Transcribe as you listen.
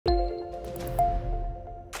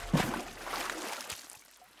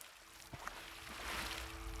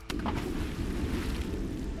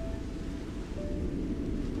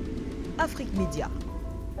Afrique Média.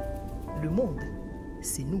 Le monde,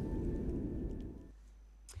 c'est nous.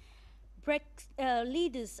 BRICS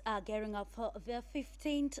leaders are gearing up for their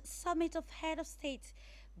 15th Summit of Head of State,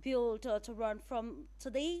 built to run from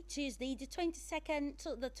today, Tuesday, the 22nd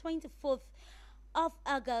to the 24th of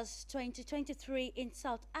August 2023 in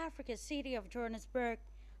South Africa's city of Johannesburg.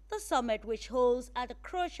 The summit, which holds at a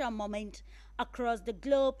crucial moment across the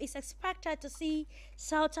globe, is expected to see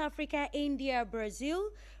South Africa, India,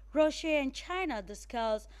 Brazil, Russia, and China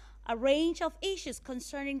discuss a range of issues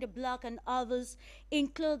concerning the bloc and others,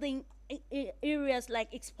 including areas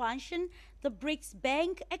like expansion, the BRICS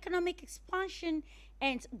Bank, economic expansion,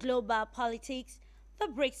 and global politics. The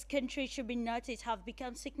BRICS countries, should be noted, have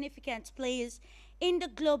become significant players in the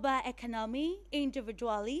global economy.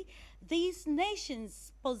 Individually, these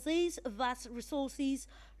nations possess vast resources,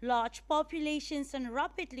 large populations, and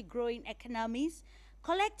rapidly growing economies.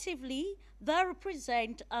 Collectively, they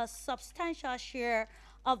represent a substantial share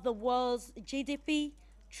of the world's GDP,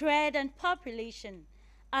 trade, and population.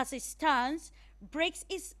 As it stands, BRICS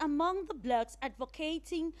is among the blocs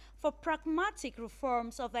advocating for pragmatic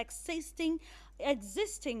reforms of existing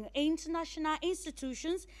international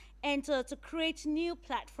institutions and to create new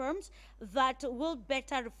platforms that will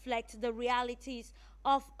better reflect the realities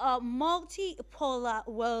of a multipolar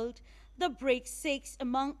world. The BRICS seeks,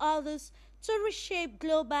 among others, to reshape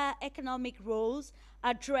global economic roles,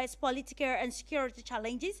 address political and security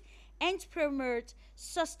challenges, and promote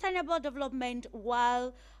sustainable development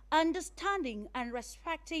while understanding and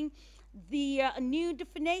respecting the new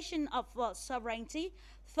definition of sovereignty.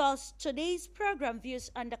 Thus, today's program, Views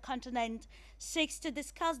on the Continent, seeks to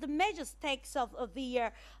discuss the major stakes of the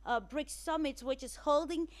BRICS Summit, which is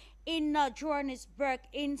holding in Johannesburg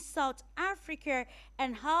in South Africa,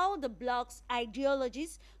 and how the bloc's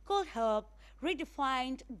ideologies could help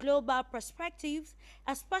redefine global perspectives,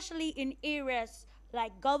 especially in areas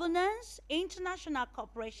like governance, international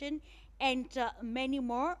cooperation, and many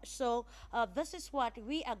more. So this is what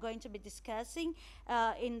we are going to be discussing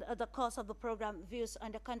in the course of the program Views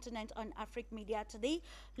on the Continent on Afrique Media today,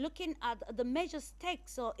 looking at the major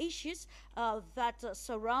stakes or issues that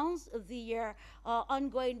surrounds the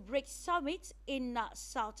ongoing BRICS Summit in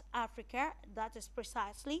South Africa, that is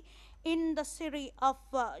precisely in the city of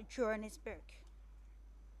Johannesburg.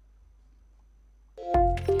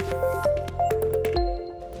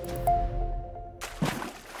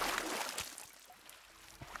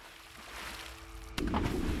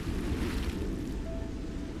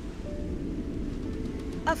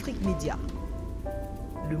 Afrique Média.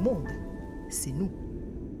 Le monde, c'est nous.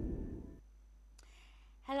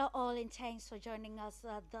 Hello all, and thanks for joining us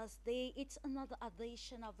this day. It's another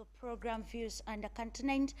edition of the program Views on the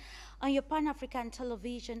Continent on your Pan-African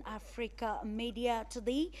Television Africa Media.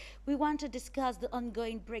 Today, we want to discuss the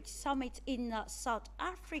ongoing BRICS Summit in South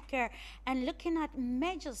Africa and looking at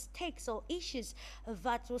major stakes or issues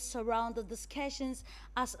that will surround the discussions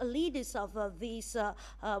as leaders of these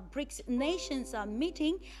BRICS nations are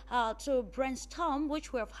meeting to brainstorm,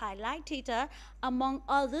 which we have highlighted among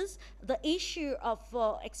others, the issue of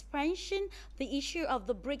expansion, the issue of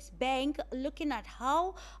the BRICS Bank, looking at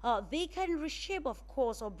how they can reshape, of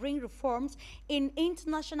course, or bring reforms in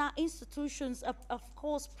international institutions, of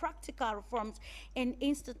course, practical reforms in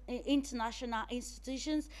international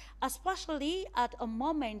institutions, especially at a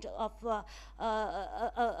moment of a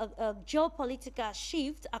geopolitical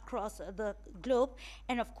shift across the globe,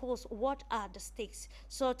 and of course, what are the stakes.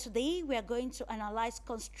 So today, we are going to analyze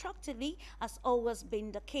constructively, as always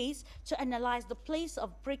been the case, to analyze the place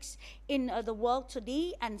of BRICS in the world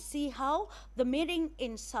today and see how the meeting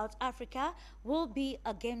in South Africa will be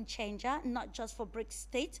a game changer, not just for BRICS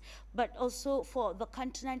states, but also for the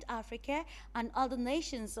continent Africa and other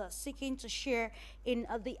nations seeking to share in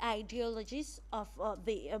the ideologies of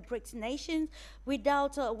the BRICS nations.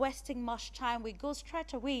 Without wasting much time, we go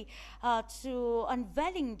straight away to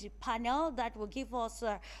unveiling the panel that will give us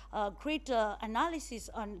a great analysis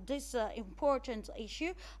on this important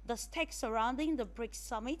issue, the stakes surrounding the BRICS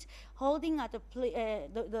Summit, holding at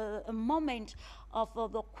the moment of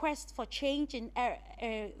the quest for change in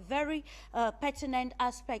a very pertinent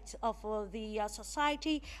aspect of the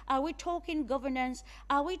society. Are we talking governance?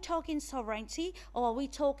 Are we talking sovereignty? Or are we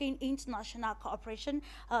talking international cooperation?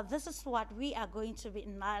 This is what we are going to be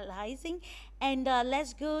analyzing. And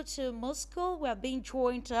let's go to Moscow. We're being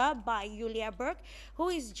joined by Julia Berg, who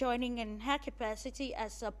is joining in her capacity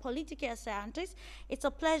as a political scientist. It's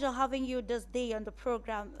a pleasure having you this day on the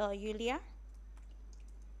program, Julia.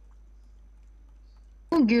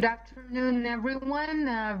 Good afternoon, everyone.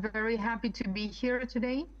 Very happy to be here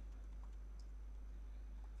today.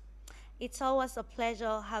 It's always a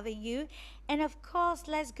pleasure having you. And of course,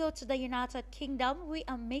 let's go to the United Kingdom. We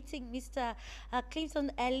are meeting Mr.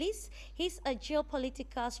 Clinton Ellis. He's a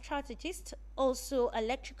geopolitical strategist, also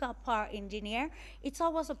electrical power engineer. It's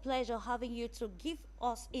always a pleasure having you to give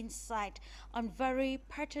us insight on very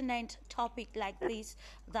pertinent topic like this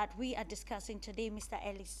that we are discussing today, Mr.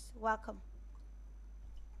 Ellis. Welcome.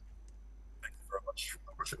 Very much for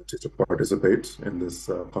the opportunity to participate in this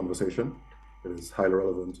conversation. It is highly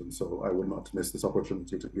relevant, and so I would not miss this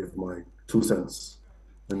opportunity to give my 2 cents.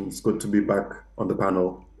 And it's good to be back on the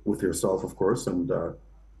panel with yourself, of course, and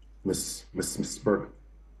Miss Berg.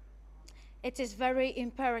 It is very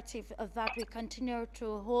imperative that we continue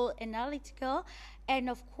to hold analytical and,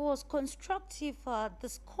 of course, constructive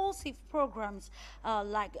discursive programs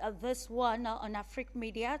like this one on Afrique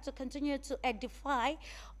Media to continue to edify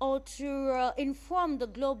or to inform the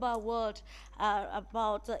global world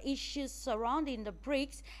about issues surrounding the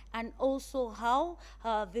BRICS, and also how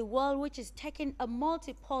the world, which is taking a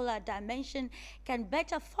multipolar dimension, can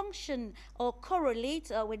better function or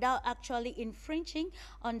correlate without actually infringing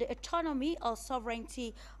on the autonomy or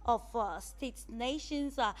sovereignty of states,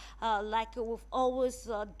 nations, like we've always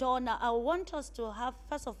done. I want us to have,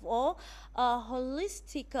 first of all, a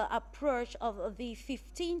holistic approach of the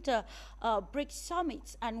 15th BRICS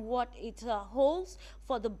Summit and what it holds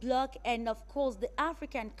for the bloc and, of course, the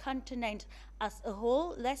African continent as a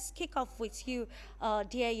whole. Let's kick off with you,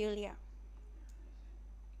 dear Yulia.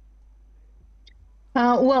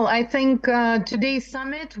 Well, I think today's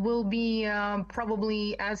summit will be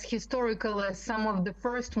probably as historical as some of the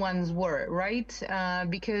first ones were, right?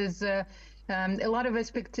 Because a lot of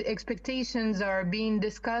expectations are being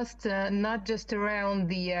discussed, not just around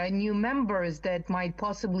the new members that might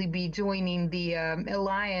possibly be joining the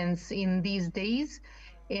alliance in these days.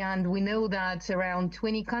 And we know that around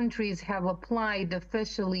 20 countries have applied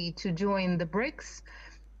officially to join the BRICS.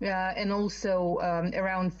 And also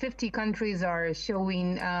around 50 countries are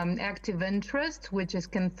showing active interest, which is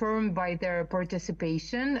confirmed by their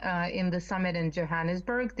participation in the summit in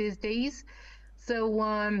Johannesburg these days.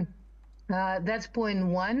 So that's point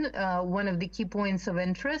one of the key points of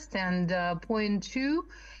interest. And point two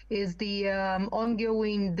is the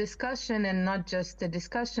ongoing discussion, and not just the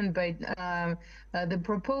discussion, but the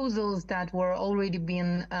proposals that were already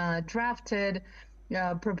being drafted,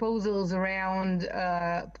 proposals around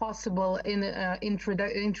possible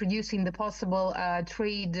introducing the possible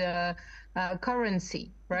trade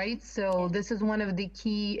currency, right? So this is one of the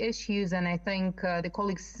key issues, and I think the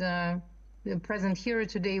colleagues present here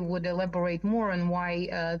today would elaborate more on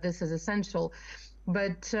why this is essential.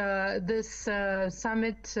 But this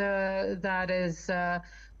summit that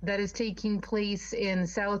is taking place in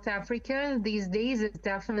South Africa these days is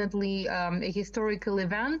definitely a historical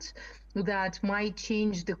event that might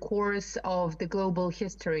change the course of the global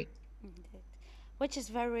history. Which is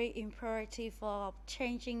very imperative for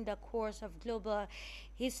changing the course of global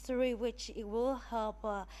history, which it will help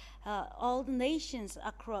all the nations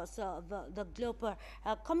across the globe.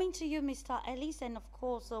 Coming to you, Mr. Ellis, and of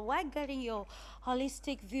course, while getting your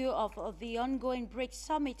holistic view of the ongoing BRICS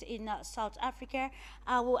Summit in South Africa,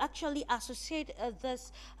 I will actually associate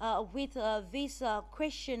this with this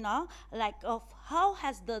question, like of how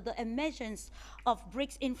has the emergence of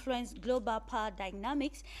BRICS influenced global power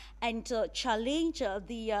dynamics and challenge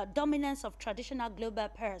the dominance of traditional global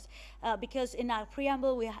powers? Because in our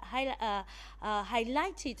preamble, we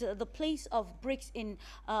highlighted the place of BRICS in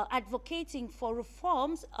advocating for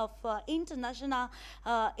reforms of international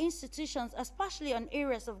institutions, especially on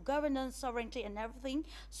areas of governance, sovereignty, and everything.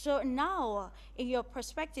 So now, in your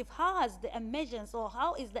perspective, how has the emergence, or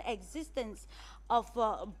how is the existence of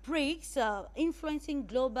BRICS influencing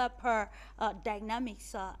global power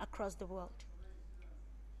dynamics across the world?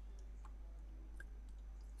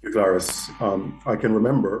 Clarice, I can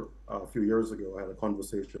remember a few years ago, I had a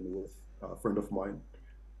conversation with a friend of mine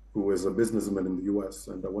who is a businessman in the US.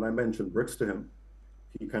 And when I mentioned BRICS to him,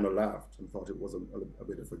 he kind of laughed and thought it was a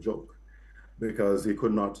bit of a joke, because he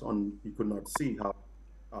could not see how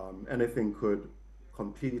anything could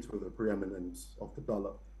compete with the preeminence of the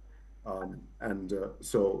dollar.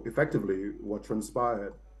 So effectively, what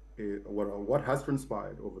transpired, what has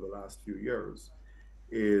transpired over the last few years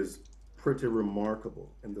is pretty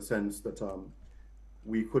remarkable, in the sense that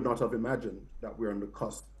we could not have imagined that we're on the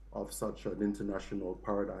cusp of such an international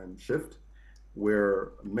paradigm shift,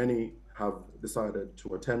 where many have decided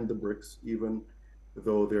to attend the BRICS, even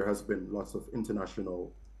though there has been lots of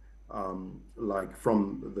international, like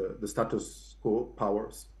from the status quo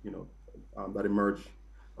powers, that emerge,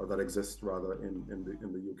 or that exist rather, in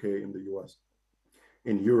the UK, in the US,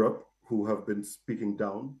 in Europe, who have been speaking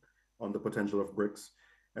down on the potential of BRICS.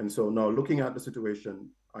 And so now looking at the situation,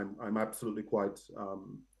 I'm absolutely quite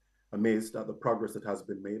amazed at the progress that has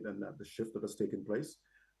been made and at the shift that has taken place.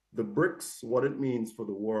 The BRICS, what it means for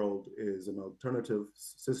the world is an alternative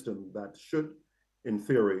system that should, in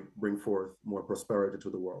theory, bring forth more prosperity to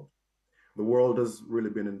the world. The world has really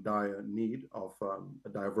been in dire need of a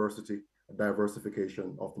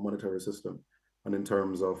diversification of the monetary system, and in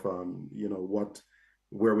terms of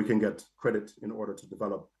where we can get credit in order to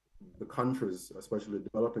develop the countries, especially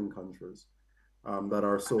developing countries, that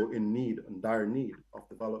are so in need and dire need of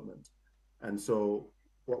development. And so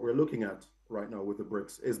what we're looking at right now with the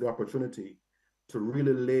BRICS is the opportunity to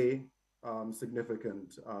really lay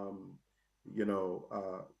significant,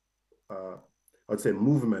 I'd say,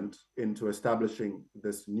 movement into establishing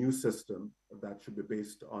this new system that should be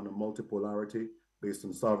based on a multipolarity, based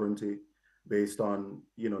on sovereignty, based on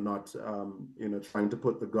not trying to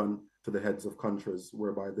put the gun to the heads of countries,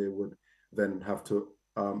 whereby they would then have to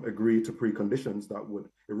agree to preconditions that would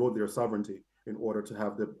erode their sovereignty in order to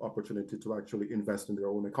have the opportunity to actually invest in their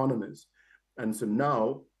own economies. And so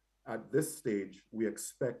now, at this stage, we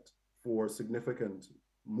expect for significant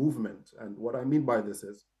movement. And what I mean by this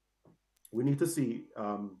is, we need to see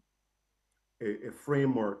a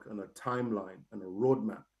framework and a timeline and a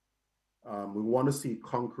roadmap. We want to see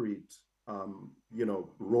concrete,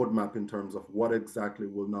 roadmap in terms of what exactly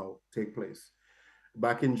will now take place.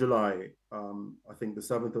 Back in July, I think the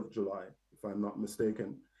 7th of July, if I'm not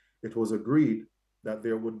mistaken, it was agreed that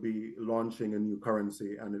there would be launching a new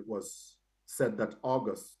currency, and it was said that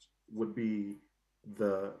August would be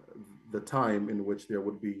the time in which there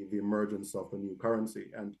would be the emergence of the new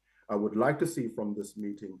currency. And I would like to see from this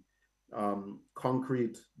meeting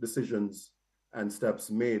concrete decisions and steps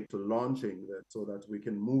made to launching that, so that we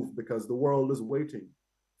can move, because the world is waiting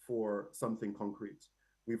for something concrete.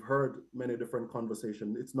 We've heard many different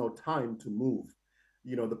conversations. It's now time to move.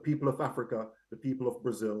 The people of Africa, the people of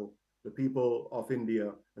Brazil, the people of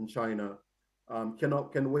India and China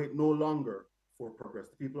can wait no longer for progress.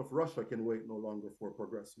 The people of Russia can wait no longer for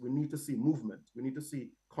progress. We need to see movement. We need to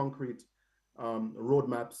see concrete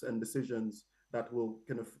roadmaps and decisions that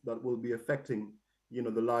will be affecting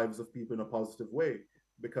the lives of people in a positive way,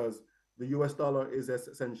 because the US dollar is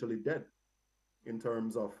essentially dead in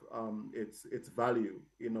terms of its value.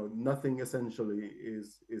 Nothing essentially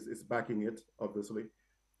is backing it, obviously,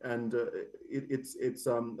 and it's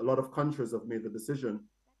a lot of countries have made the decision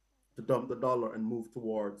to dump the dollar and move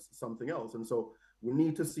towards something else. And so we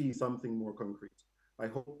need to see something more concrete. I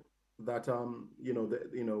hope that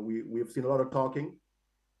we've seen a lot of talking,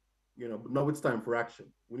 but now it's time for action.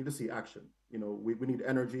 We need to see action. We need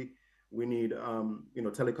energy, we need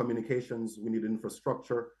telecommunications, we need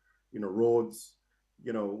infrastructure, roads,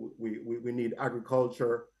 we need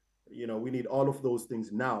agriculture, we need all of those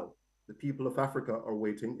things now. The people of Africa are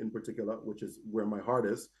waiting, in particular, which is where my heart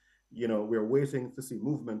is. We're waiting to see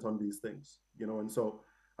movement on these things, and so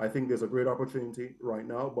I think there's a great opportunity right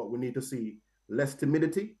now, but we need to see less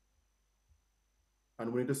timidity,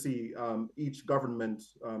 and we need to see each government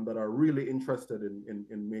that are really interested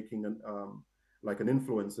in making an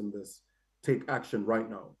influence in this, take action right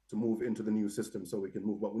now to move into the new system so we can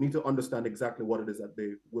move. But we need to understand exactly what it is that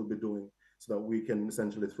they will be doing, so that we can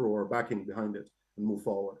essentially throw our backing behind it and move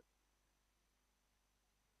forward.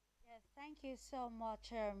 Thank you so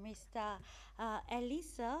much, Mr.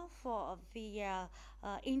 Elisa, for the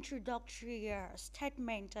introductory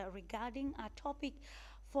statement regarding our topic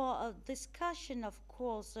for discussion. Of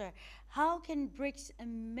course, how can BRICS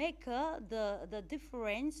make the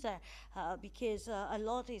difference? Because a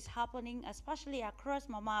lot is happening, especially across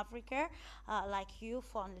Mama Africa, like you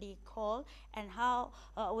fondly call, and how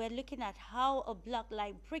we're looking at how a bloc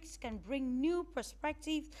like BRICS can bring new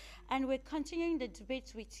perspectives. And we're continuing the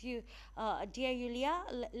debate with you, dear Yulia.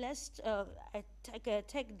 Let's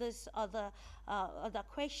take this other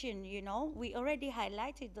question. We already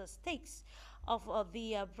highlighted the stakes of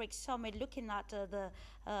the BRICS summit, looking at the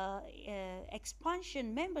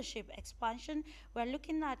expansion, membership expansion. We're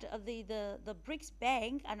looking at the BRICS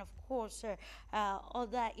Bank, and of course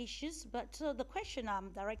other issues. But the question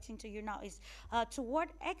I'm directing to you now is, to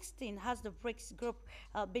what extent has the BRICS group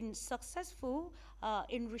been successful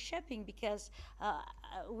in reshaping? Because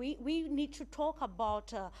we need to talk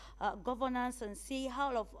about governance and see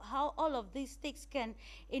how all of these things can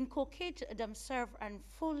inculcate themselves and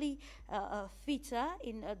fully fitter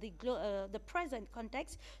in the present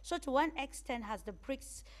context. So to what extent has the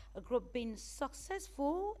BRICS group been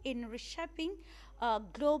successful in reshaping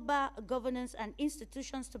global governance and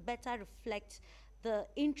institutions to better reflect the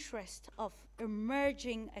interest of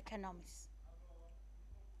emerging economies?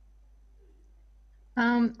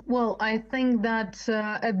 Well, I think that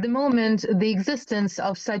at the moment, the existence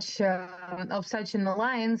of such an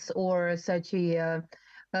alliance or such a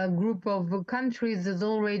group of countries is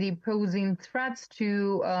already posing threats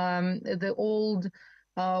to the old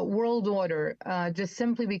world order, just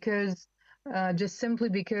simply because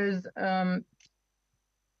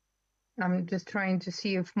I'm just trying to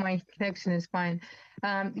see if my connection is fine.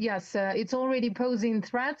 Yes, it's already posing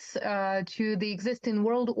threats to the existing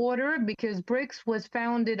world order because BRICS was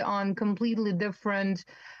founded on completely different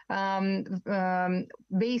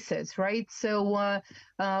basis, right? So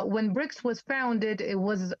when BRICS was founded, it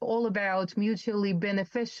was all about mutually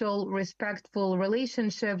beneficial, respectful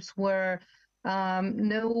relationships where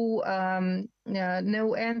no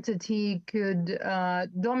entity could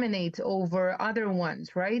dominate over other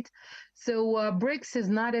ones, right? So BRICS is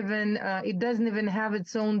not even, it doesn't even have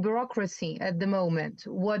its own bureaucracy at the moment.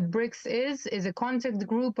 What BRICS is a contact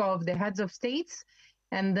group of the heads of states,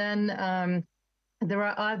 and then there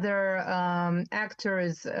are other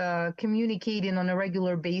actors communicating on a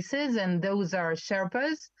regular basis, and those are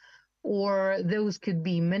Sherpas, or those could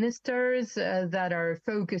be ministers that are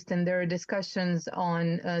focused in their discussions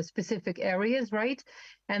on specific areas, right?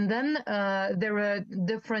 And then there are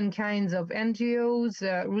different kinds of NGOs,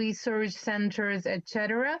 research centers,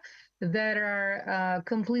 etc., that are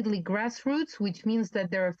completely grassroots, which means that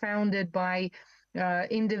they're founded by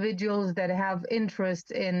individuals that have interest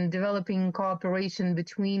in developing cooperation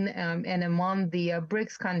between and among the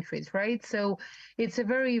BRICS countries, right? So it's a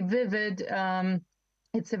very vivid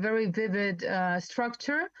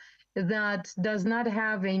structure that does not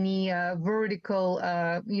have any vertical,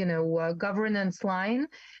 governance line,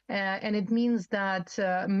 and it means that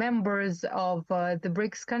members of the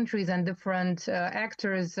BRICS countries and different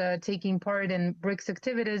actors taking part in BRICS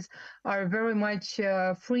activities are very much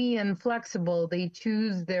free and flexible. They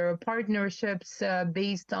choose their partnerships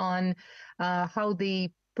based on how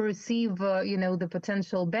they perceive, the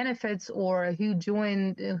potential benefits, or who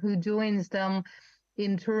joins them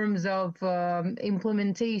in terms of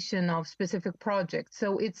implementation of specific projects.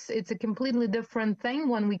 So it's a completely different thing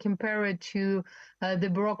when we compare it to the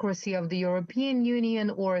bureaucracy of the European Union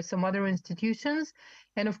or some other institutions.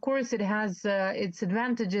 And of course, it has its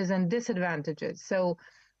advantages and disadvantages. So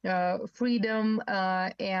freedom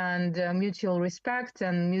and mutual respect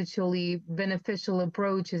and mutually beneficial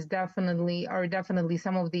approach are definitely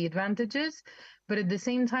some of the advantages. But at the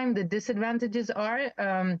same time, the disadvantages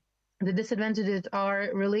are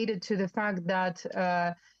related to the fact that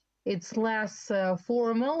it's less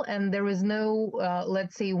formal, and there is no,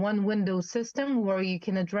 let's say, one window system where you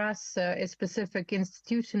can address a specific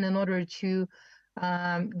institution in order to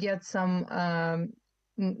get some,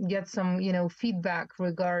 feedback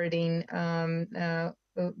regarding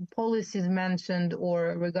policies mentioned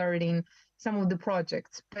or regarding some of the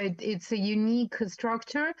projects. But it's a unique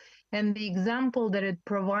structure, and the example that it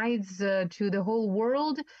provides to the whole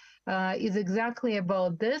world is exactly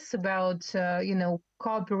about this, about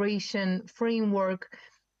cooperation framework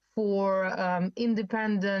for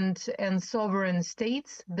independent and sovereign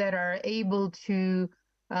states that are able to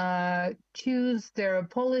choose their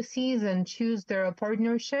policies and choose their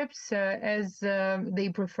partnerships as they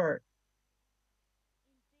prefer.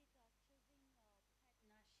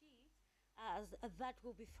 As that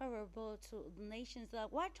will be favorable to the nations.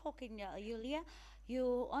 While talking, Yulia,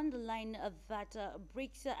 you underline that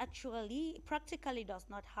BRICS actually practically does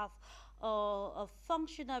not have a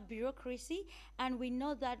functional bureaucracy, and we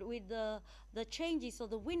know that with the changes or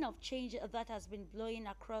the wind of change that has been blowing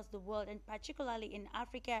across the world, and particularly in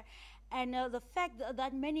Africa, and the fact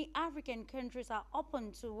that many African countries are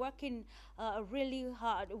open to working really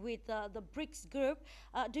hard with the BRICS group,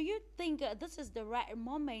 do you think this is the right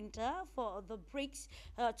moment for the BRICS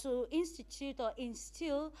to institute or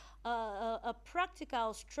instill a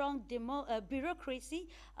practical, strong bureaucracy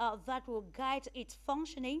that will guide its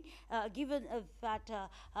functioning, given that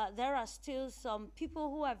there are still some people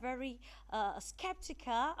who are very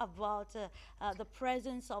skeptical about the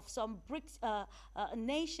presence of some BRICS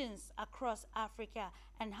nations across Africa,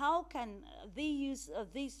 and how can they use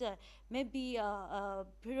this maybe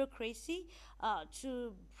bureaucracy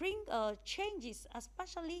to bring changes,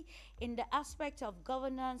 especially in the aspect of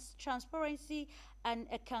governance, transparency, and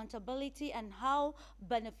accountability, and how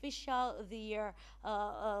beneficial the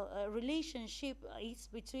relationship is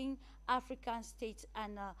between African states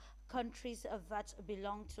and countries that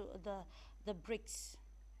belong to the BRICS.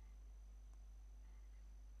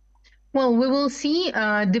 Well, we will see,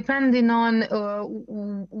 depending on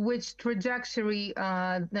which trajectory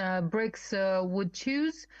BRICS would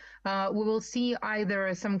choose. We will see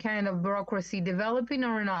either some kind of bureaucracy developing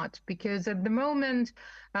or not, because at the moment,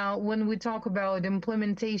 when we talk about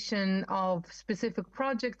implementation of specific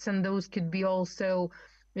projects, and those could be also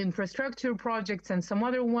infrastructure projects and some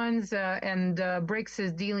other ones, and BRICS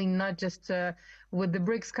is dealing not just with the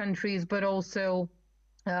BRICS countries, but also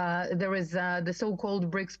there is the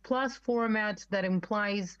so-called BRICS Plus format that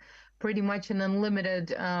implies pretty much an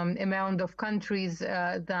unlimited amount of countries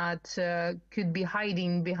that could be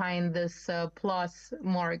hiding behind this plus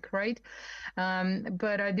mark, right?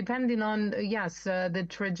 But depending on, yes, the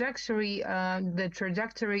trajectory,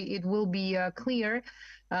 it will be clear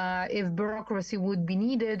if bureaucracy would be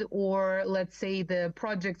needed, or let's say the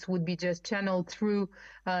projects would be just channeled through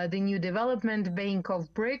the new development bank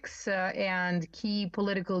of BRICS, and key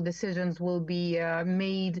political decisions will be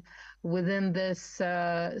made within this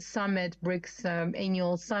summit, BRICS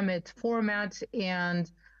annual summit format, and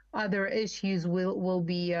other issues will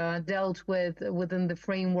be dealt with within the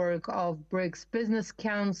framework of BRICS Business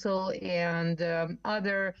Council and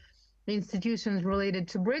other institutions related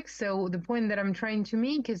to BRICS. So the point that I'm trying to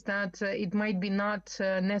make is that it might be not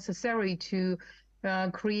necessary to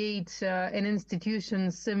create an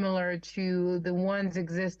institution similar to the ones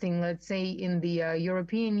existing, let's say, in the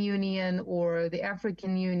European Union or the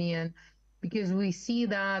African Union, because we see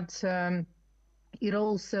that it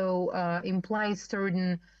also implies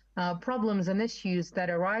certain problems and issues that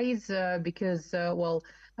arise because,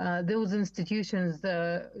 those institutions,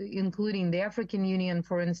 including the African Union,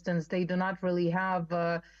 for instance, they do not really have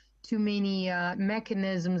too many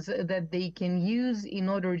mechanisms that they can use in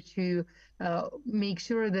order to make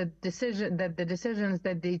sure that the decisions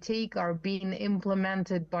that they take are being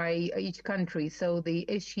implemented by each country. So they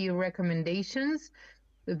issue recommendations,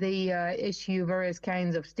 they issue various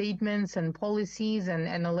kinds of statements and policies and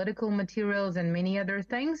analytical materials and many other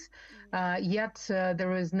things. Yet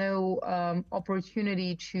there is no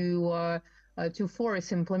opportunity to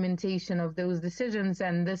force implementation of those decisions,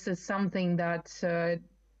 and this is something that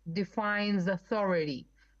defines authority.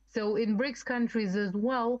 So in BRICS countries as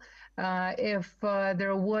well, if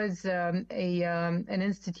there was an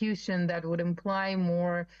institution that would imply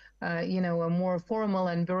more, a more formal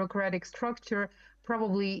and bureaucratic structure,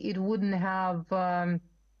 probably it wouldn't have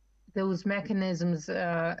those mechanisms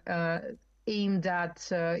aimed at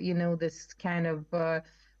this kind of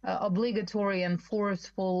obligatory and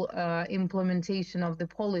forceful implementation of the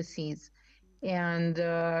policies. And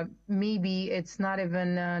maybe it's not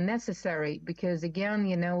even necessary, because again,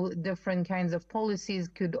 different kinds of policies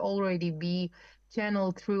could already be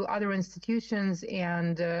channeled through other institutions,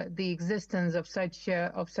 and the existence of such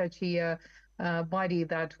a body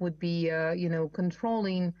that would be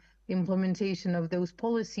controlling implementation of those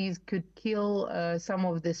policies could kill some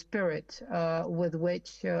of the spirit with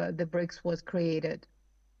which the BRICS was created.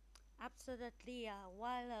 Absolutely.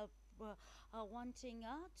 While wanting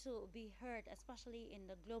to be heard, especially in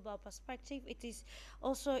the global perspective, it is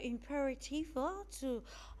also imperative to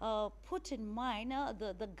put in mind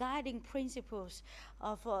the guiding principles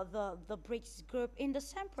of the BRICS group. In the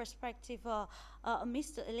same perspective,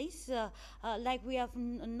 Mr. Ellis, like we have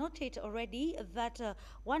noted already, that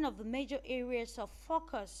one of the major areas of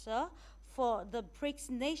focus for the BRICS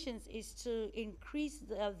nations is to increase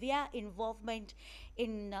their involvement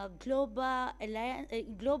in global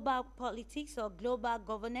politics or global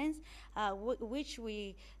governance, which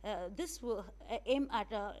this will aim at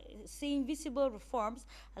seeing visible reforms,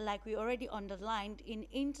 like we already underlined, in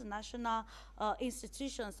international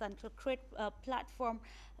institutions, and to create a platform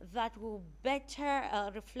that will better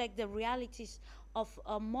reflect the realities of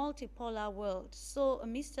a multipolar world. So,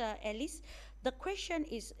 Mr. Ellis, the question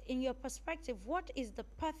is, in your perspective, what is the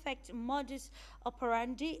perfect modus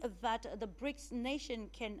operandi that the BRICS nation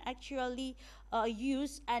can actually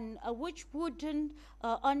use, and which wouldn't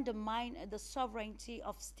undermine the sovereignty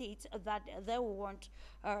of states that they want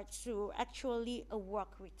to actually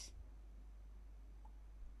work with?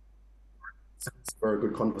 It's a very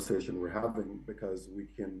good conversation we're having, because we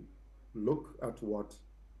can look at what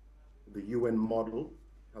the UN model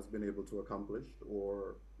has been able to accomplish,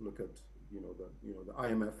 or look at the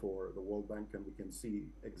IMF or the World Bank, and we can see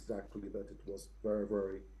exactly that it was very,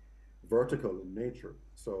 very vertical in nature.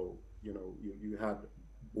 So you had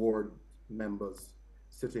board members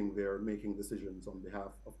sitting there making decisions on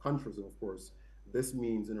behalf of countries, and of course this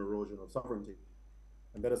means an erosion of sovereignty,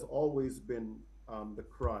 and that has always been the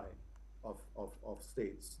cry of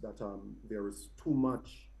states, that there is too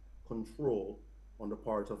much control on the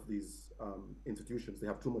part of these institutions. They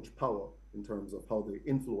have too much power in terms of how they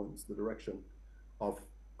influence the direction of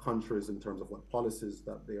countries in terms of what policies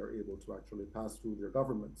that they are able to actually pass through their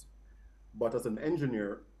governments. But as an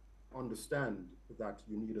engineer, understand that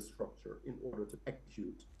you need a structure in order to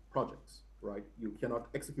execute projects, right? You cannot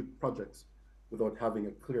execute projects without having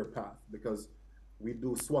a clear path, because we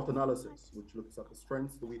do SWOT analysis, which looks at the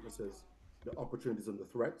strengths, the weaknesses, the opportunities and the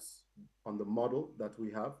threats on the model that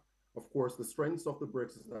we have. Of course, the strengths of the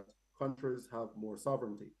BRICS is that countries have more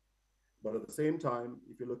sovereignty. But at the same time,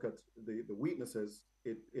 if you look at the weaknesses,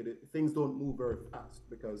 things don't move very fast,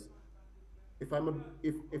 because if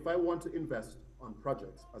I want to invest on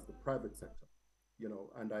projects as the private sector,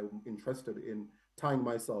 and I'm interested in tying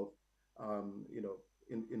myself,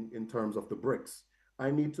 in terms of the BRICS, I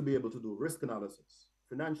need to be able to do risk analysis,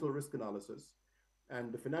 financial risk analysis.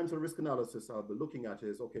 And the financial risk analysis I'll be looking at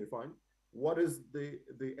is, okay, fine, what is the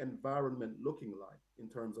environment looking like in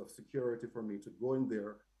terms of security for me to go in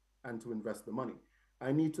there and to invest the money?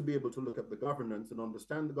 I need to be able to look at the governance and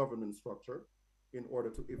understand the governance structure in order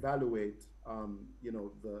to evaluate,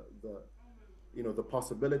 the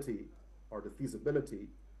possibility or the feasibility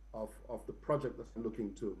of the project that I'm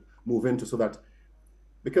looking to move into. So that,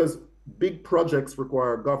 because big projects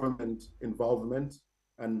require government involvement,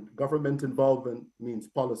 and government involvement means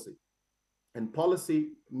policy, and policy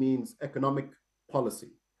means economic policy,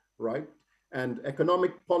 right? And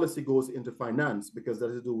economic policy goes into finance, because that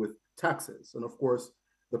has to do with taxes. And of course,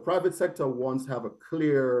 the private sector wants to have a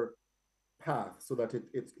clear path so that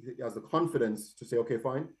it has the confidence to say, okay,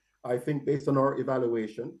 fine, I think based on our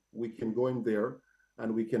evaluation, we can go in there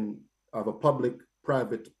and we can have a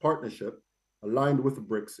public-private partnership aligned with the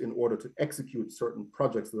BRICS in order to execute certain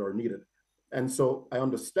projects that are needed. And so I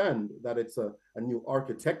understand that it's a new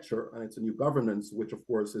architecture and it's a new governance, which of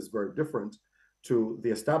course is very different to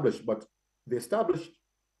the established, but the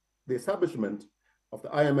establishment of the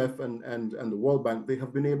IMF and the World Bank, they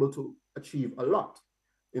have been able to achieve a lot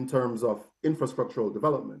in terms of infrastructural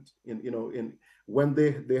development. When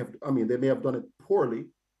they have, they may have done it poorly,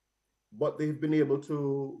 but they've been able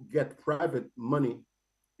to get private money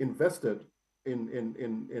invested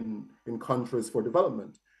in countries for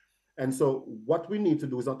development. And so what we need to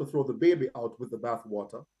do is not to throw the baby out with the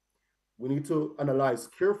bathwater. We need to analyze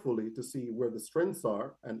carefully to see where the strengths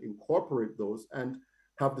are and incorporate those, and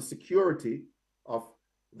have the security of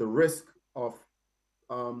the risk of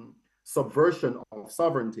subversion of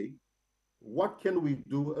sovereignty. What can we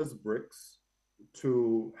do as BRICS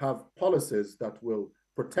to have policies that will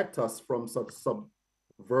protect us from such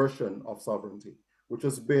subversion of sovereignty, which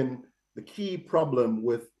has been the key problem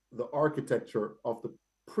with the architecture of the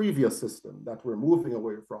previous system that we're moving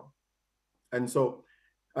away from. And so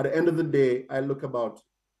at the end of the day, I look about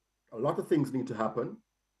a lot of things need to happen.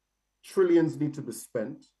 Trillions need to be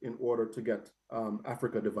spent in order to get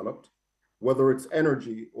Africa developed, whether it's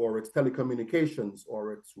energy or it's telecommunications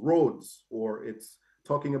or it's roads or it's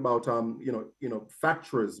talking about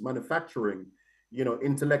factories, manufacturing,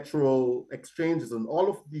 intellectual exchanges, and all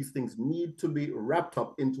of these things need to be wrapped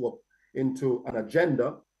up into an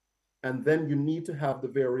agenda. And then you need to have the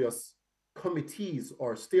various committees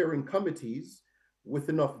or steering committees with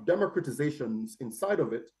enough democratizations inside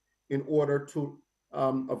of it in order to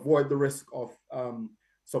avoid the risk of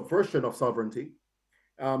subversion of sovereignty.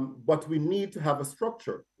 But we need to have a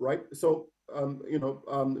structure, right? So,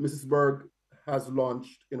 Mrs. Berg has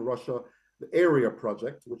launched in Russia the AREA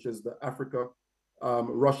project, which is the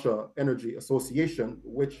Africa-Russia Energy Association,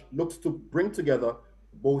 which looks to bring together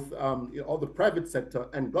both all the private sector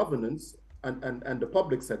and governance and the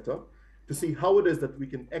public sector to see how it is that we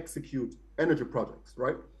can execute energy projects,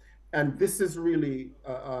 right? And this is really,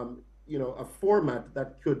 a format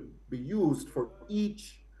that could be used for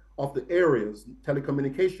each of the areas.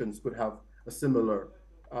 Telecommunications could have a similar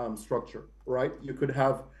structure, right? You could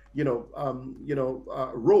have,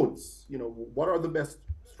 roads. What are the best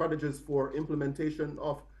strategies for implementation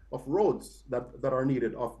of roads that are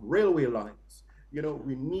needed, of railway lines?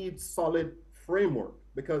 We need solid framework,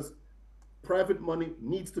 because private money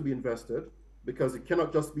needs to be invested, because it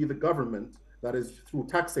cannot just be the government that is through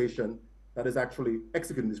taxation that is actually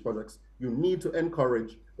executing these projects. You need to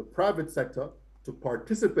encourage the private sector to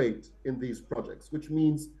participate in these projects, which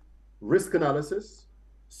means risk analysis,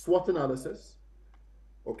 SWOT analysis.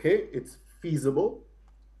 Okay, it's feasible,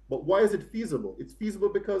 but why is it feasible? It's feasible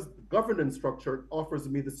because the governance structure offers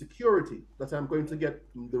me the security that I'm going to get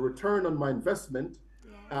the return on my investment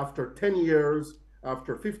after 10 years,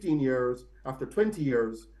 after 15 years, after 20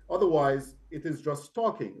 years. Otherwise, it is just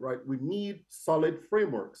talking, right? We need solid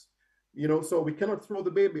frameworks, so we cannot throw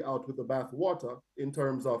the baby out with the bathwater in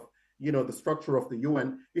terms of, the structure of the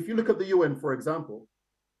UN. If you look at the UN, for example,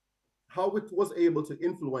 how it was able to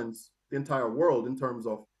influence the entire world in terms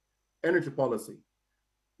of energy policy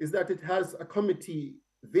is that it has a committee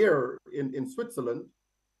there in Switzerland.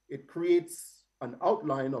 It creates an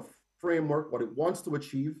outline of framework, what it wants to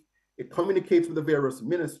achieve. It communicates with the various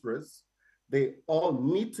ministries. They all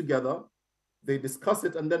meet together, they discuss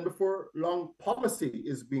it, and then before long, policy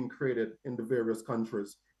is being created in the various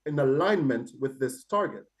countries in alignment with this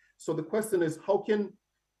target. So the question is, how can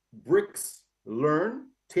BRICS learn,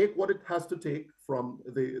 take what it has to take from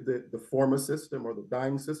the former system or the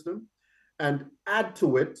dying system, and add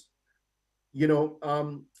to it,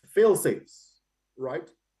 fail-safes, right,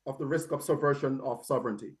 of the risk of subversion of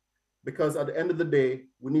sovereignty? Because at the end of the day,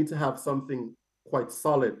 we need to have something quite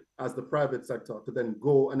solid as the private sector to then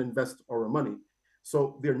go and invest our money.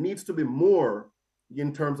 So there needs to be more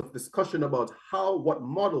in terms of discussion about what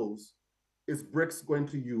models is BRICS going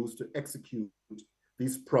to use to execute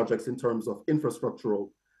these projects in terms of infrastructural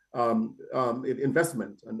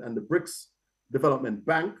investment. And the BRICS Development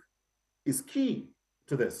Bank is key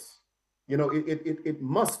to this. It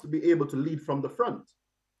must be able to lead from the front,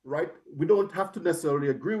 right? We don't have to necessarily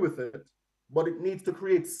agree with it, but it needs to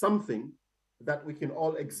create something that we can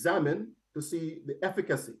all examine to see the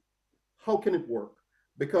efficacy. How can it work?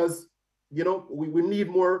 Because, we need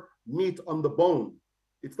more meat on the bone.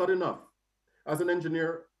 It's not enough. As an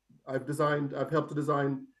engineer, I've helped to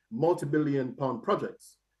design multi-billion-pound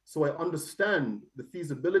projects. So I understand the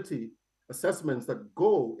feasibility assessments that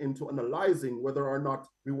go into analyzing whether or not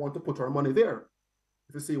we want to put our money there,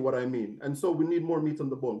 if you see what I mean. And so we need more meat on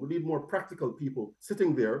the bone. We need more practical people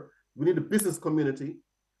sitting there. We need a business community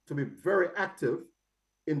to be very active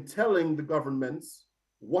in telling the governments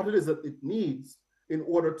what it is that it needs in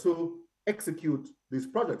order to execute these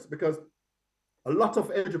projects, because a lot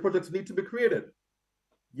of energy projects need to be created,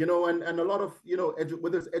 and a lot of,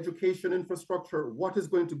 whether it's education infrastructure, what is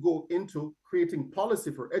going to go into creating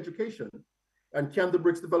policy for education? And can the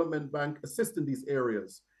BRICS Development Bank assist in these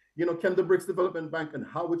areas? Can the BRICS Development Bank and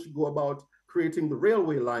how it should go about creating the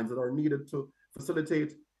railway lines that are needed to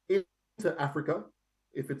facilitate into Africa?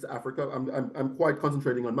 If it's Africa, I'm quite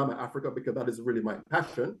concentrating on Mama Africa because that is really my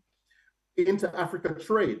passion. Into Africa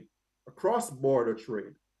trade, cross-border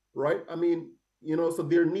trade, right? I mean, so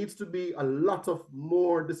there needs to be a lot of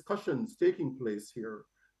more discussions taking place here,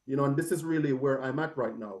 and this is really where I'm at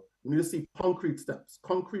right now. We need to see concrete steps,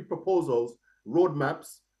 concrete proposals,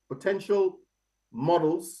 roadmaps, potential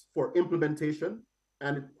models for implementation,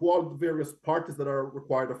 and all the various parties that are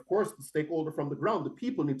required. Of course, the stakeholder from the ground, the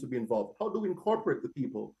people need to be involved. How do we incorporate the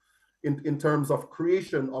people in terms of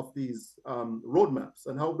creation of these roadmaps?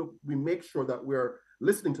 And how do we make sure that we're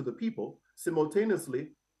listening to the people simultaneously?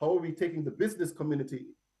 How are we taking the business community's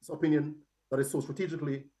opinion that is so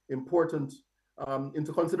strategically important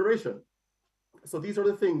into consideration? So these are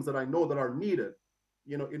the things that I know that are needed,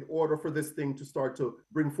 in order for this thing to start to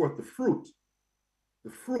bring forth the fruit. The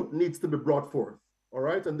fruit needs to be brought forth, all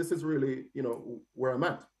right? And this is really, where I'm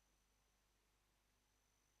at.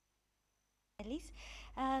 Elise,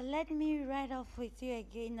 let me right off with you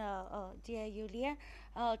again, dear Yulia.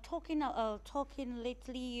 Talking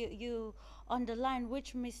lately, you underlined,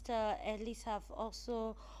 which Mr. Ellis have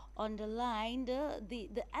also underlined,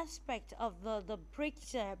 the aspect of the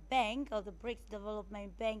BRICS Bank, or the BRICS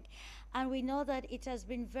Development Bank. And we know that it has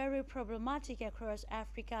been very problematic across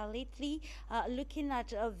Africa lately, looking at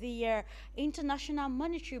the International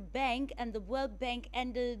Monetary Bank and the World Bank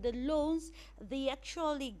and the loans they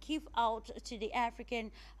actually give out to the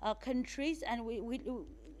African countries. And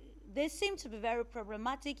they seem to be very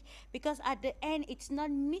problematic because at the end it's not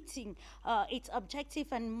meeting its objective,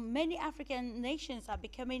 and many African nations are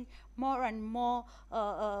becoming more and more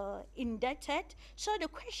indebted. So the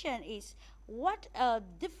question is, what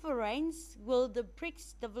difference will the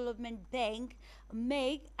BRICS Development Bank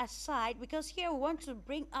make aside? Because here we want to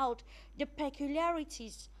bring out the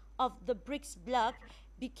peculiarities of the BRICS bloc,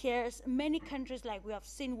 because many countries, like we have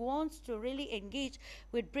seen, wants to really engage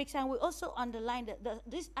with BRICS. And we also underline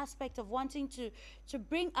this aspect of wanting to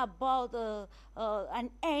bring about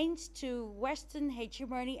an end to Western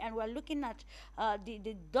hegemony. And we're looking at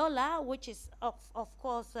the dollar, which is, of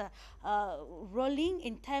course, rolling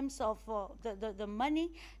in terms of the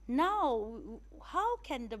money. Now, how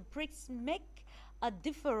can the BRICS make a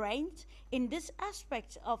difference in this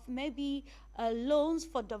aspect of maybe loans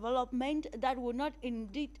for development that will not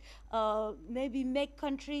indeed maybe make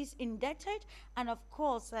countries indebted? And of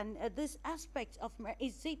course, and this aspect of,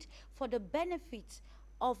 is it for the benefit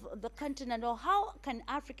of the continent, or how can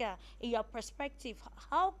Africa, in your perspective,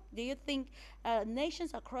 how do you think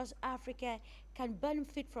nations across Africa can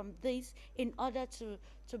benefit from this in order to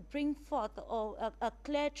bring forth a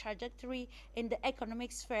clear trajectory in the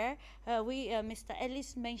economic sphere? Mr.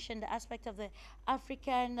 Ellis mentioned the aspect of the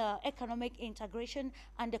African economic integration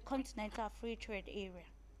and the continental free trade area.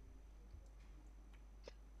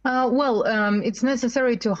 It's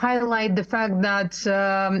necessary to highlight the fact that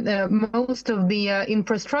most of the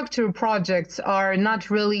infrastructure projects are not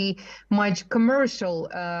really much commercial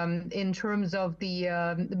in terms of the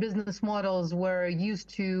business models we're used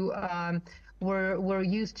to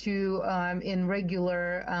in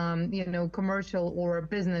regular commercial or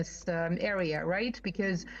business area, right?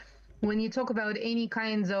 Because when you talk about any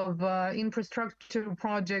kinds of infrastructure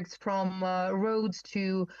projects from roads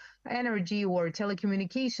to energy or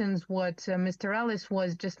telecommunications, what Mr. Ellis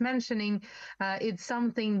was just mentioning, it's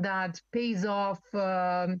something that pays off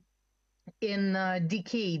in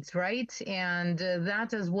decades, right? And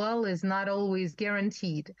that as well is not always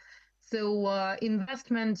guaranteed. So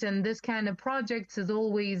investment in this kind of projects is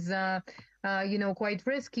always, quite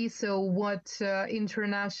risky. So what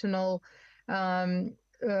international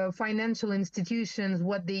financial institutions,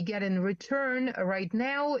 what they get in return right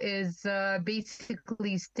now is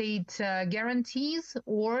basically state guarantees,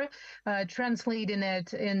 or translating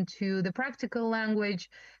it into the practical language,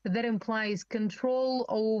 that implies control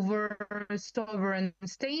over sovereign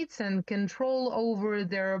states and control over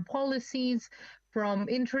their policies, from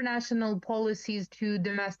international policies to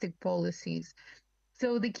domestic policies.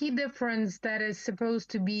 So the key difference that is supposed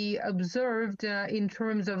to be observed in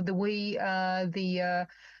terms of the way the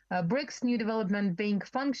BRICS New Development Bank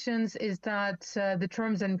functions is that the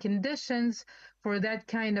terms and conditions for that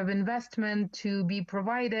kind of investment to be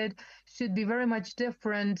provided should be very much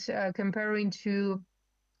different comparing to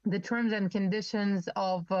the terms and conditions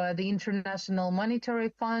of the International Monetary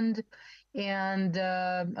Fund and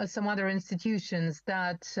some other institutions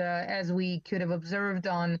that, as we could have observed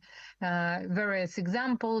on various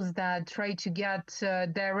examples, that try to get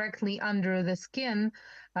directly under the skin,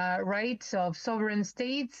 rights of sovereign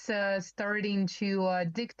states, starting to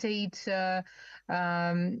dictate the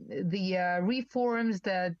reforms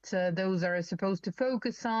that those are supposed to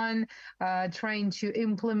focus on, trying to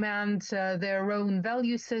implement their own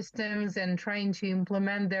value systems and trying to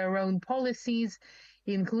implement their own policies,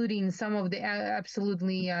 including some of the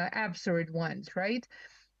absolutely absurd ones, right?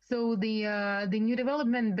 So the New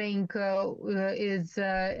Development Bank is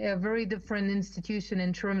a very different institution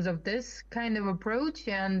in terms of this kind of approach,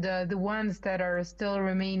 and the ones that are still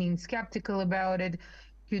remaining skeptical about it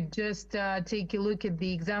could just take a look at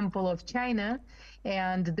the example of China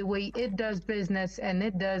and the way it does business and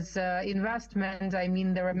it does investment. I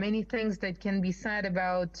mean, there are many things that can be said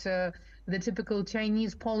about the typical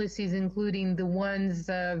Chinese policies, including the ones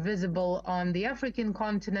visible on the African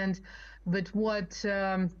continent. But what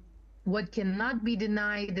cannot be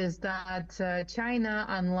denied is that China,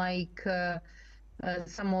 unlike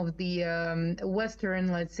some of the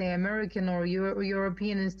Western, let's say American or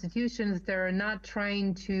European institutions, they're not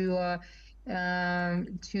trying to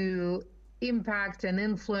impact and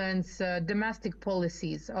influence domestic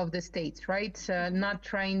policies of the states, right? Not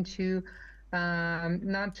trying to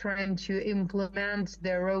implement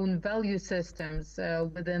their own value systems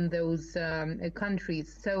within those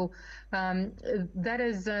countries. So that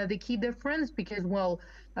is the key difference, because,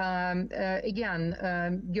 again,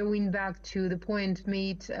 going back to the point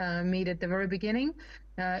made at the very beginning,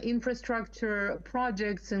 infrastructure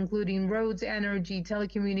projects, including roads, energy,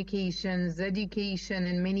 telecommunications, education,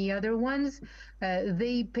 and many other ones,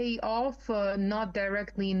 they pay off not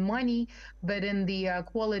directly in money, but in the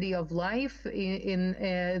quality of life.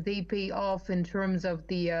 They pay off in terms of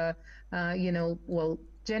the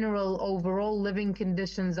general overall living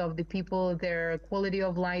conditions of the people, their quality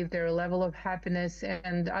of life, their level of happiness,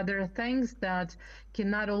 and other things that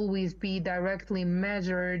cannot always be directly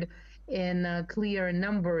measured in clear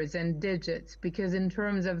numbers and digits. Because in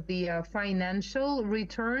terms of the financial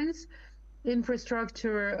returns,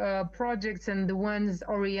 infrastructure projects and the ones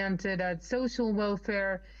oriented at social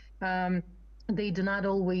welfare, they do not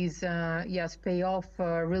always, pay off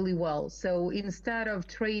really well. So instead of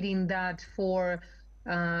trading that for,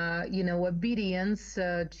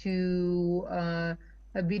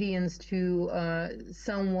 obedience to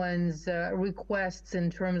someone's requests in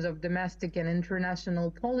terms of domestic and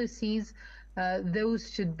international policies,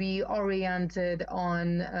 those should be oriented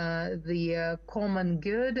on the common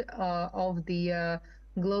good of the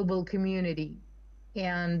global community.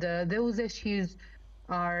 And those issues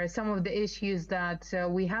are some of the issues that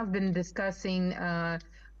we have been discussing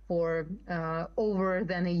for over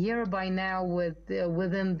than a year by now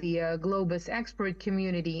within the Globus expert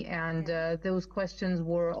community, and those questions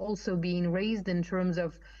were also being raised in terms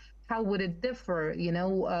of how would it differ,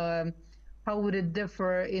 how would it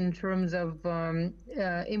differ in terms of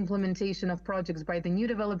implementation of projects by the New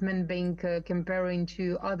Development Bank comparing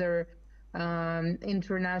to other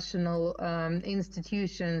international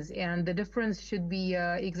institutions, and the difference should be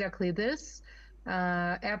exactly this: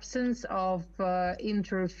 absence of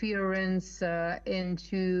interference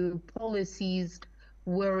into policies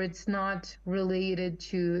where it's not related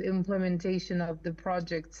to implementation of the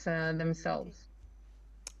projects themselves.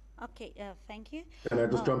 Okay, thank you. Can I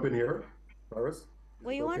just jump in here, Paris?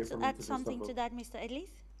 Well, Is it you okay want for to me add to just something have to a... that, Mr. Ellis?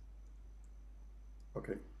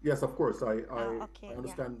 Okay. Yes, of course. I Okay,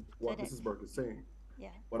 understand what that, Mrs. Burke is saying. yeah.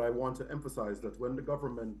 But I want to emphasize that when the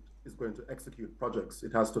government is going to execute projects,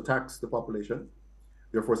 it has to tax the population.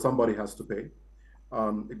 Therefore, somebody has to pay.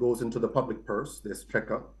 It goes into the public purse, this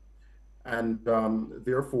checkup. And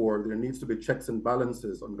therefore, there needs to be checks and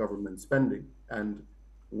balances on government spending. And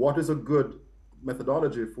what is a good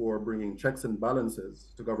methodology for bringing checks and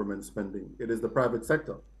balances to government spending? It is the private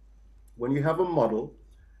sector. When you have a model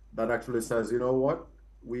that actually says, you know what,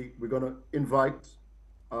 we're going to invite,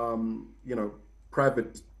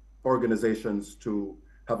 private organizations to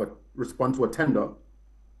have a respond to a tender,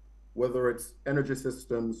 whether it's energy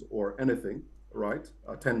systems or anything, right?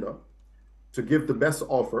 A tender, to give the best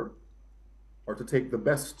offer or to take the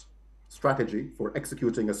best strategy for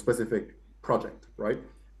executing a specific project, right?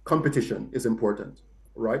 Competition is important,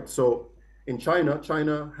 right? So in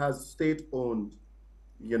China has state-owned,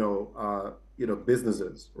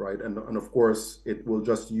 businesses, right? And of course, it will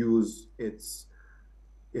just use its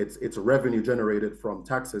revenue generated from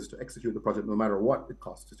taxes to execute the project, no matter what it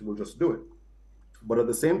costs. It will just do it. But at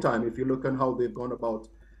the same time, if you look at how they've gone about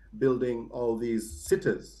building all these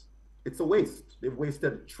cities, it's a waste. They've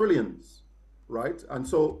wasted trillions, right? And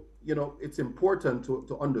so, it's important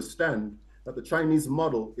to understand that the Chinese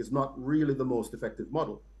model is not really the most effective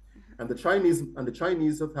model. And the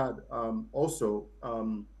Chinese have had also,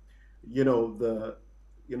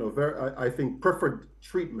 I think preferred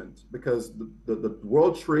treatment, because the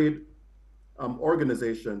World Trade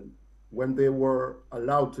Organization, when they were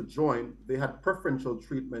allowed to join, they had preferential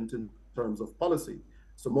treatment in terms of policy.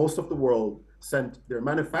 So most of the world sent their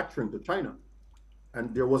manufacturing to China,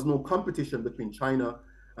 and there was no competition between China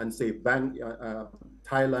and, say,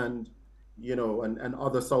 Thailand, and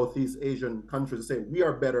other Southeast Asian countries to say we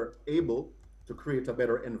are better able to create a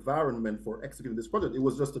better environment for executing this project. It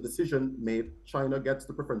was just a decision made. China gets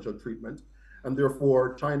the preferential treatment, and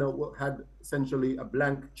therefore China had essentially a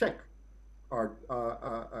blank check, or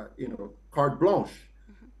carte blanche,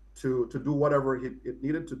 to do whatever it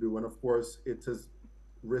needed to do. And of course, it has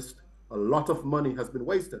risked a lot of money has been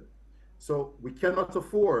wasted. So we cannot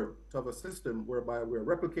afford to have a system whereby we're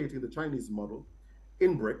replicating the Chinese model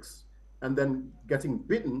in bricks and then getting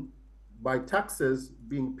bitten by taxes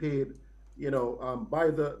being paid, by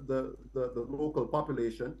the local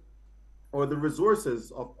population, or the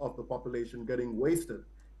resources of the population getting wasted.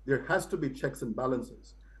 There has to be checks and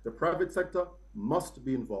balances. The private sector must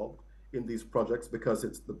be involved in these projects, because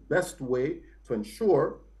it's the best way to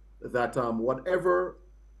ensure that whatever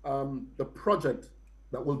the project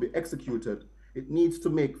that will be executed, it needs to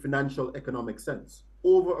make financial economic sense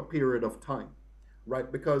over a period of time,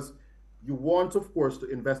 right? Because you want, of course, to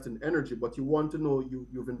invest in energy, but you want to know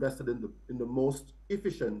you've invested in the most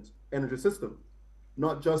efficient energy system,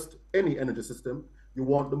 not just any energy system. You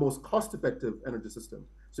want the most cost-effective energy system,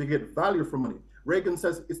 so you get value for money. Reagan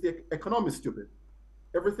says it's the economy, stupid.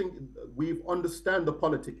 Everything, we understand the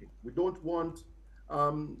politicking. We don't want,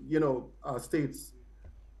 states,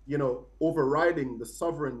 overriding the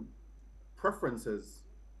sovereign preferences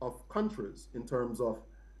of countries in terms of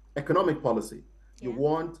economic policy. Yeah. You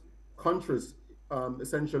want countries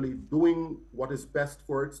essentially doing what is best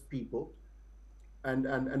for its people,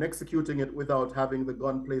 and executing it without having the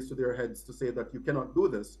gun placed to their heads to say that you cannot do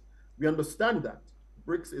this. We understand that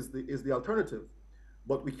BRICS is the alternative,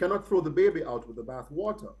 but we cannot throw the baby out with the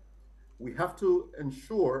bathwater. We have to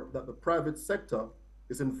ensure that the private sector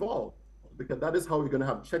is involved, because that is how we're going to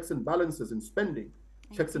have checks and balances in spending,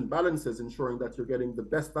 checks and balances ensuring that you're getting the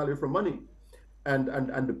best value for money, and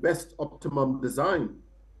the best optimum design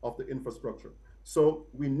of the infrastructure. So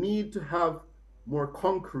we need to have more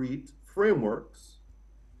concrete frameworks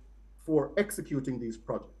for executing these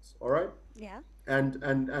projects, all right? Yeah. And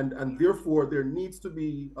therefore there needs to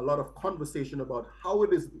be a lot of conversation about how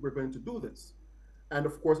it is that we're going to do this. And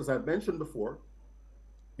of course, as I mentioned before,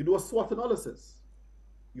 you do a SWOT analysis.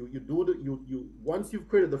 You once you've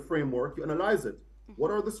created the framework, you analyze it.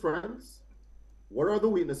 What are the strengths? What are the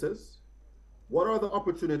weaknesses? What are the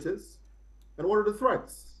opportunities? And what are the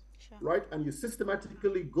threats? Sure. Right? And you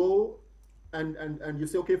systematically go and you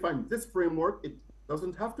say, okay, fine, this framework, it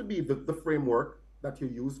doesn't have to be the framework that you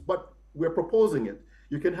use, but we're proposing it.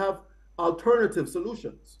 You can have alternative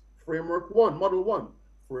solutions. Framework one,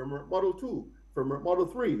 framework model two, framework model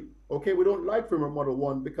three. Okay, we don't like framework model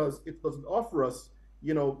one because it doesn't offer us,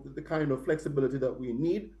 the kind of flexibility that we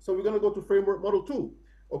need. So we're going to go to framework model two,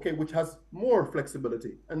 okay, which has more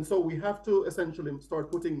flexibility. And so we have to essentially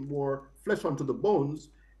start putting more flesh onto the bones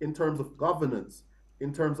in terms of governance,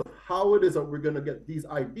 in terms of how it is that we're going to get these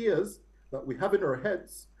ideas that we have in our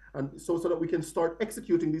heads, and so that we can start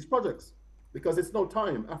executing these projects. Because it's no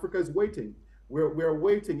time. Africa is waiting. We're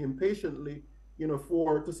waiting impatiently,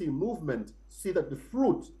 to see movement, see that the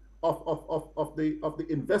fruit of the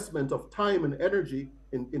investment of time and energy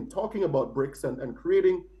in talking about BRICS and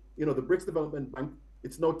creating, the BRICS Development Bank.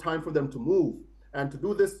 It's no time for them to move. And to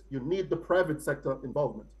do this, you need the private sector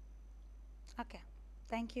involvement. Okay.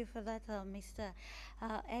 Thank you for that, Mr.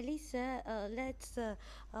 Ellis. Let's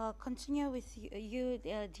continue with you,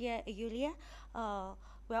 dear Yulia.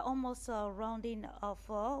 We're almost rounding off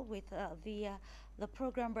with the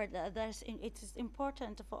program, but it is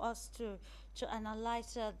important for us to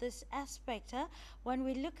analyze this aspect when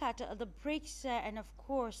we look at the BRICS and of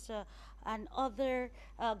course and other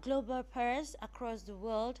global pairs across the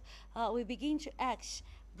world. We begin to ask,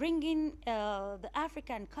 bringing the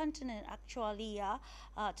African continent actually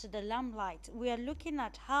to the limelight. We are looking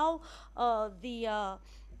at how or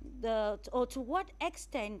to what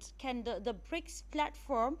extent can the BRICS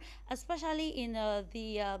platform, especially in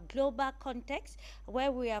the global context,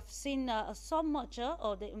 where we have seen so much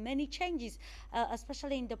or the many changes,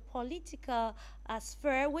 especially in the political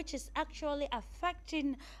sphere, which is actually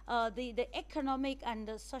affecting the economic and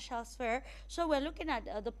the social sphere. So we're looking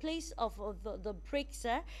at the place of the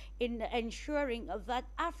BRICS in ensuring that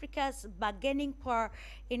Africa's bargaining power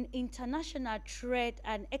in international trade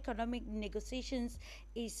and economic negotiations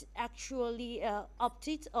is actually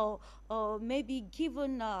upped or maybe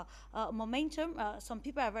given momentum. Some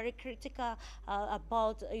people are very critical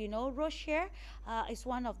about, Russia is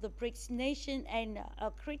one of the BRICS nations, and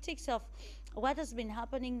critics of what has been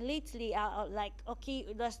happening lately are like, okay,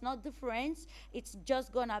 there's no difference. It's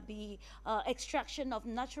just gonna be extraction of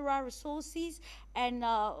natural resources and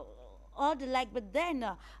all the like. But then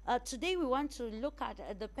today we want to look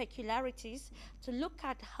at the peculiarities, to look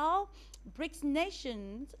at how BRICS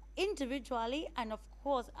nations individually and of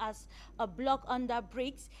course as a bloc under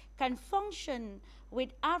BRICS can function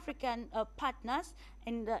with African partners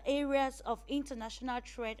in the areas of international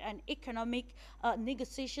trade and economic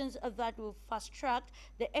negotiations that will fast track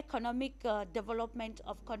the economic development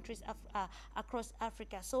of countries across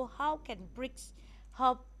Africa. So how can BRICS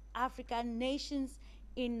help African nations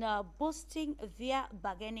in boosting their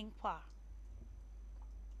bargaining power?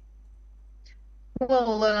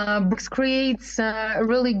 Well, BRICS creates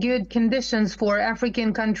really good conditions for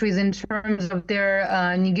African countries in terms of their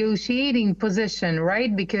negotiating position,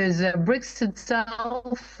 right? Because BRICS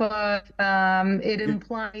itself, it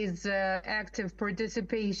implies active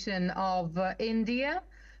participation of India,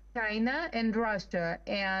 China, and Russia.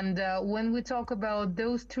 And when we talk about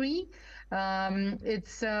those three,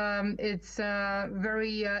 it's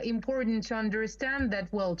very important to understand that,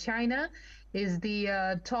 well, China is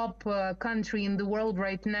the top country in the world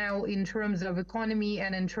right now in terms of economy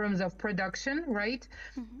and in terms of production, right?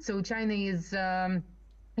 So China is at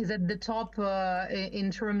the top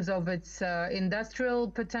in terms of its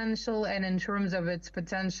industrial potential and in terms of its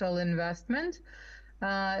potential investment.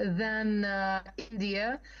 Then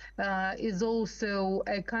India is also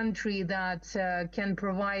a country that can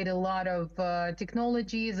provide a lot of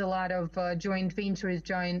technologies, a lot of joint ventures,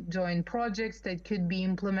 joint projects that could be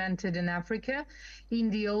implemented in Africa.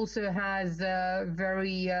 India also has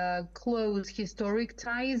very close historic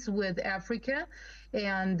ties with Africa.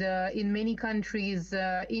 And in many countries,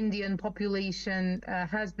 Indian population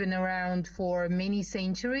has been around for many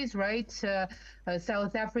centuries, right?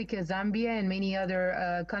 South Africa, Zambia, and many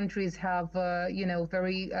other countries have,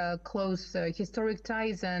 very close historic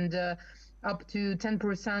ties, and up to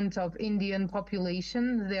 10% of Indian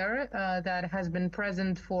population there that has been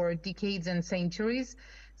present for decades and centuries.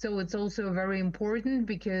 So it's also very important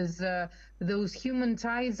because those human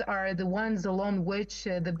ties are the ones along which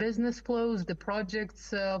the business flows, the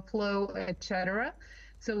projects flow, etc.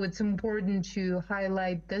 So it's important to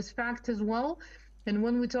highlight this fact as well. And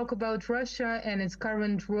when we talk about Russia and its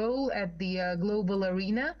current role at the global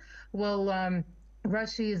arena, well,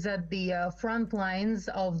 Russia is at the front lines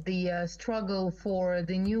of the struggle for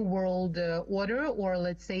the new world order, or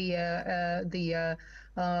let's say the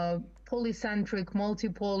polycentric,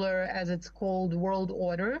 multipolar, as it's called, world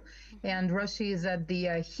order. And Russia is at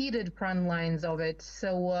the heated front lines of it.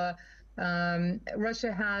 So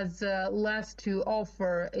Russia has less to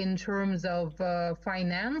offer in terms of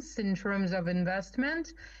finance, in terms of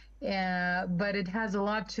investment, but it has a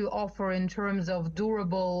lot to offer in terms of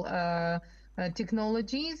durable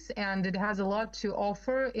technologies, and it has a lot to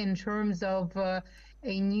offer in terms of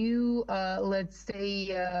a new, let's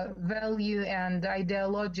say, value and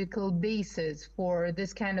ideological basis for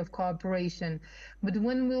this kind of cooperation. But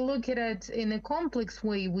when we look at it in a complex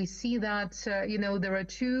way, we see that, there are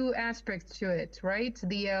two aspects to it, right?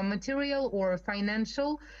 The material or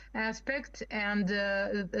financial aspect, and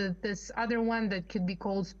this other one that could be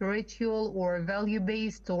called spiritual or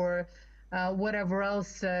value-based, or whatever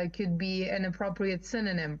else could be an appropriate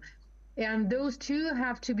synonym. And those two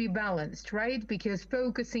have to be balanced, right? Because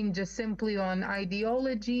focusing just simply on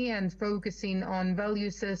ideology and focusing on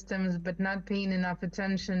value systems, but not paying enough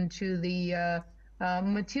attention to the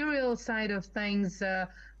material side of things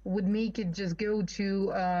would make it just go to,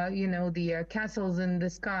 the castles in the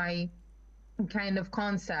sky kind of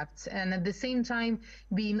concepts, and at the same time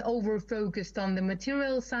being over focused on the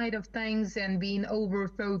material side of things and being over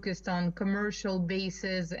focused on commercial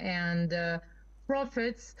bases and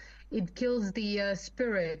profits. It kills the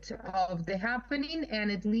spirit of the happening, and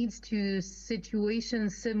it leads to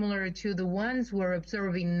situations similar to the ones we're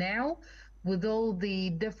observing now, with all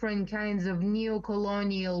the different kinds of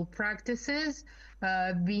neo-colonial practices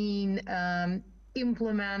being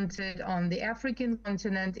implemented on the African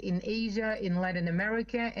continent, in Asia, in Latin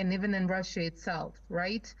America, and even in Russia itself,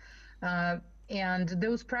 right? And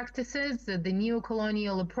those practices, the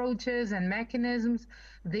neo-colonial approaches and mechanisms,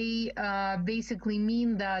 they basically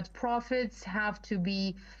mean that profits have to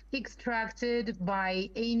be extracted by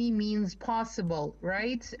any means possible,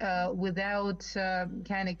 right? Without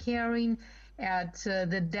kind of caring at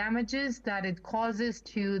the damages that it causes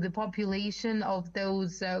to the population of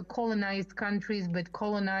those colonized countries, but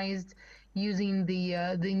colonized using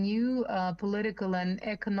the new political and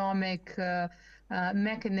economic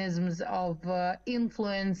mechanisms of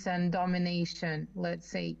influence and domination, let's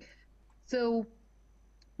say. So,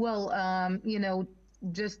 well,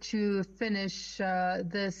 just to finish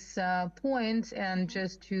this point and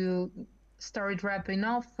just to start wrapping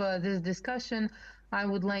off this discussion, I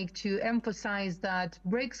would like to emphasize that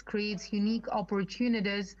BRICS creates unique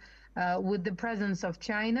opportunities with the presence of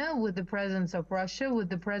China, with the presence of Russia, with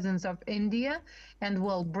the presence of India. And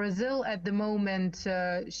well, Brazil at the moment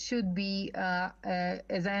should be,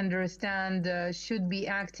 as I understand, should be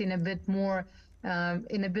acting a bit more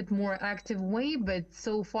in a bit more active way, but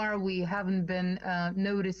so far we haven't been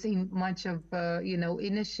noticing much of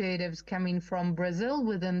initiatives coming from Brazil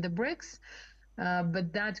within the BRICS.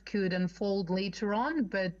 But that could unfold later on.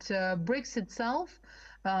 But BRICS itself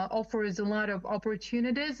offers a lot of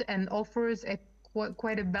opportunities and offers a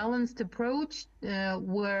quite a balanced approach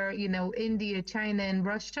where India, China, and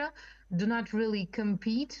Russia do not really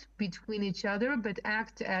compete between each other, but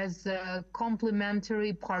act as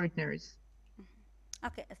complementary partners.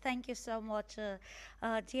 Okay, thank you so much,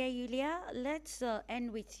 dear Yulia. Let's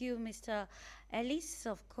end with you, Mr. Ellis.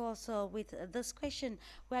 Of course, with this question,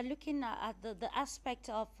 we are looking at the aspect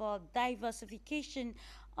of diversification,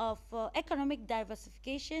 of economic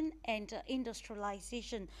diversification and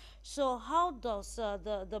industrialization. So, how does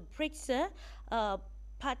the BRICS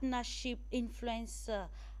partnership influence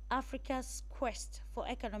Africa's quest for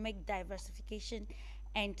economic diversification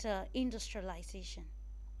and industrialization?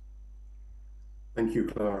 Thank you,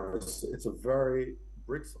 Clara.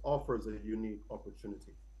 BRICS offers a unique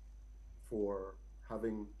opportunity for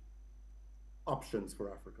having options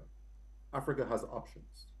for Africa. Africa has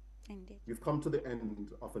options. Indeed. We've come to the end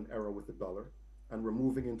of an era with the dollar, and we're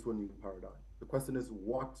moving into a new paradigm. The question is,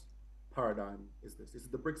 what paradigm is this? Is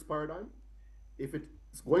it the BRICS paradigm? If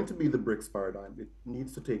it's going to be the BRICS paradigm, it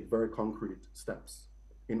needs to take very concrete steps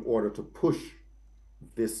in order to push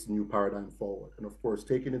this new paradigm forward. And of course,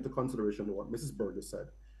 taking into consideration what Mrs. Berger said,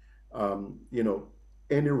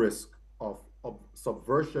 any risk of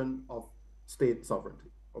subversion of state sovereignty.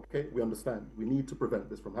 Okay, we understand. We need to prevent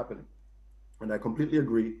this from happening. And I completely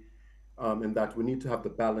agree in that we need to have the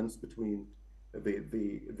balance between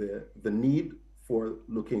the need for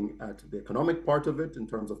looking at the economic part of it in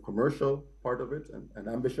terms of commercial part of it and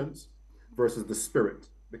ambitions versus the spirit,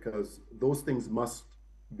 because those things must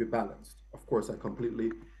be balanced. Of course, I completely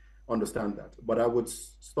understand that. But I would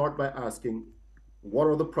start by asking, what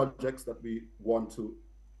are the projects that we want to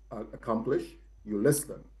accomplish? You list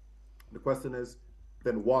them. The question is,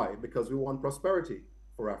 then why? Because we want prosperity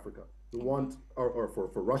for Africa. We want, or for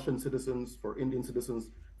Russian citizens, for Indian citizens,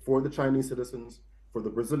 for the Chinese citizens, for the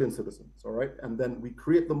Brazilian citizens, all right? And then we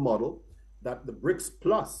create the model that the BRICS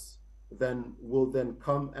Plus then will then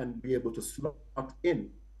come and be able to slot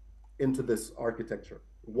into this architecture.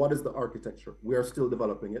 What is the architecture? We are still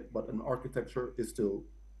developing it, but an architecture is still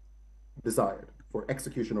desired for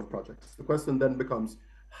execution of projects. The question then becomes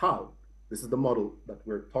how? This is the model that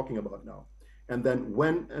we're talking about now. And then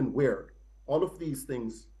when and where. All of these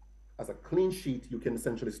things as a clean sheet, you can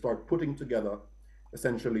essentially start putting together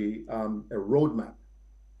essentially a roadmap,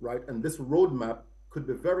 right? And this roadmap could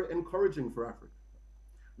be very encouraging for Africa.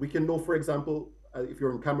 We can know, for example, if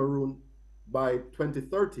you're in Cameroon, by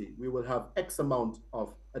 2030, we will have X amount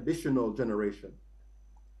of additional generation.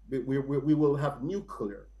 We will have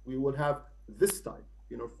nuclear. We will have this type.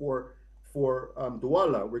 You know, for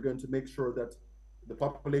Douala, we're going to make sure that the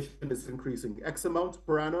population is increasing X amount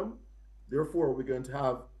per annum. Therefore, we're going to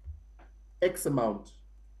have X amount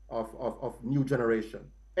of new generation,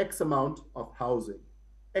 X amount of housing,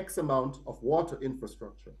 X amount of water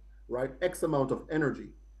infrastructure, right? X amount of energy.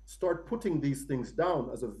 Start putting these things down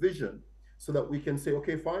as a vision so that we can say,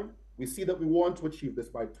 okay, fine, we see that we want to achieve this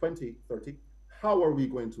by 2030. How are we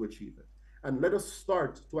going to achieve it? And let us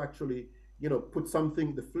start to actually, you know, put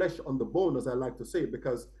something, the flesh on the bone, as I like to say,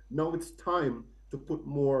 because now it's time to put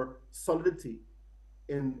more solidity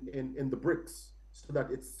in the BRICS so that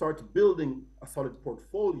it starts building a solid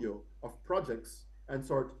portfolio of projects and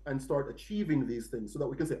start achieving these things so that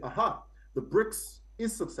we can say, aha, the BRICS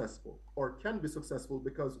is successful or can be successful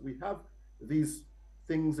because we have these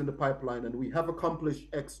things in the pipeline and we have accomplished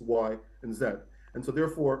X, Y, and Z. And so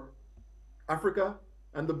therefore, Africa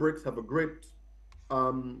and the BRICS have a great,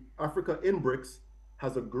 Africa in BRICS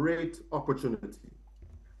has a great opportunity,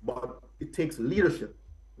 but it takes leadership,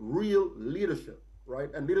 real leadership, right?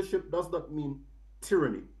 And leadership does not mean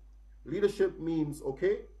tyranny. Leadership means,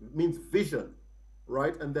 means vision,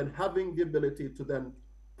 right? And then having the ability to then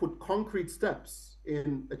put concrete steps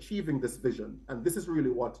in achieving this vision. And this is really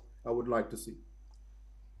what I would like to see.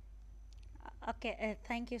 Okay,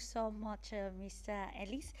 thank you so much, Mr.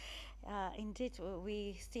 Ellis. Indeed,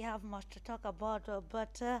 we still have much to talk about,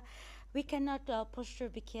 but we cannot push through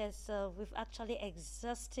because we've actually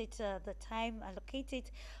exhausted the time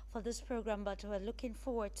allocated for this program, but we're looking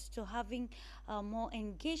forward to having more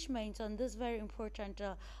engagement on this very important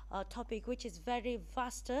topic, which is very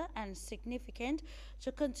vast and significant,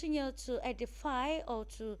 to continue to edify or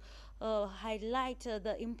to highlight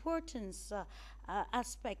the importance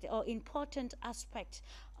aspect or important aspect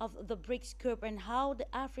of the BRICS group and how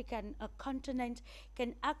the African continent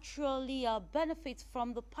can actually benefit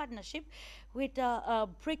from the partnership with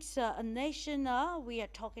BRICS nation. We are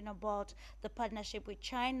talking about the partnership with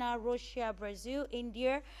China, Russia, Brazil,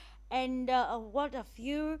 India, and what a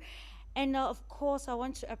few. And of course, I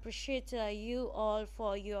want to appreciate you all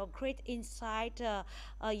for your great insight,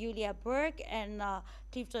 Julia Berg and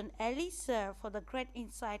Clifton Ellis, for the great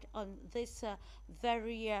insight on this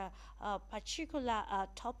very particular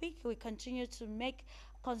topic. We continue to make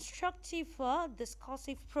constructive,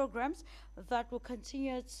 discursive programs that will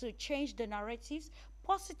continue to change the narratives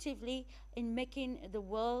positively in making the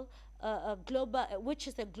world a global, which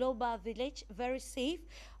is a global village, very safe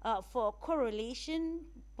for correlation,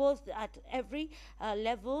 both at every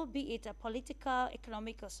level, be it a political,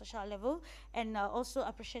 economic, or social level, and also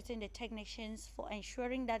appreciating the technicians for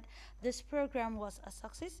ensuring that this program was a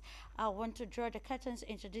success. I want to draw the curtains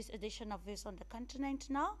into this edition of Views on the Continent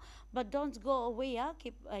now, but don't go away.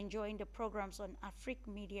 Keep enjoying the programs on Afrique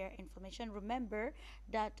Media Information. Remember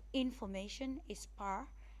that information is power.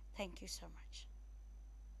 Thank you so much.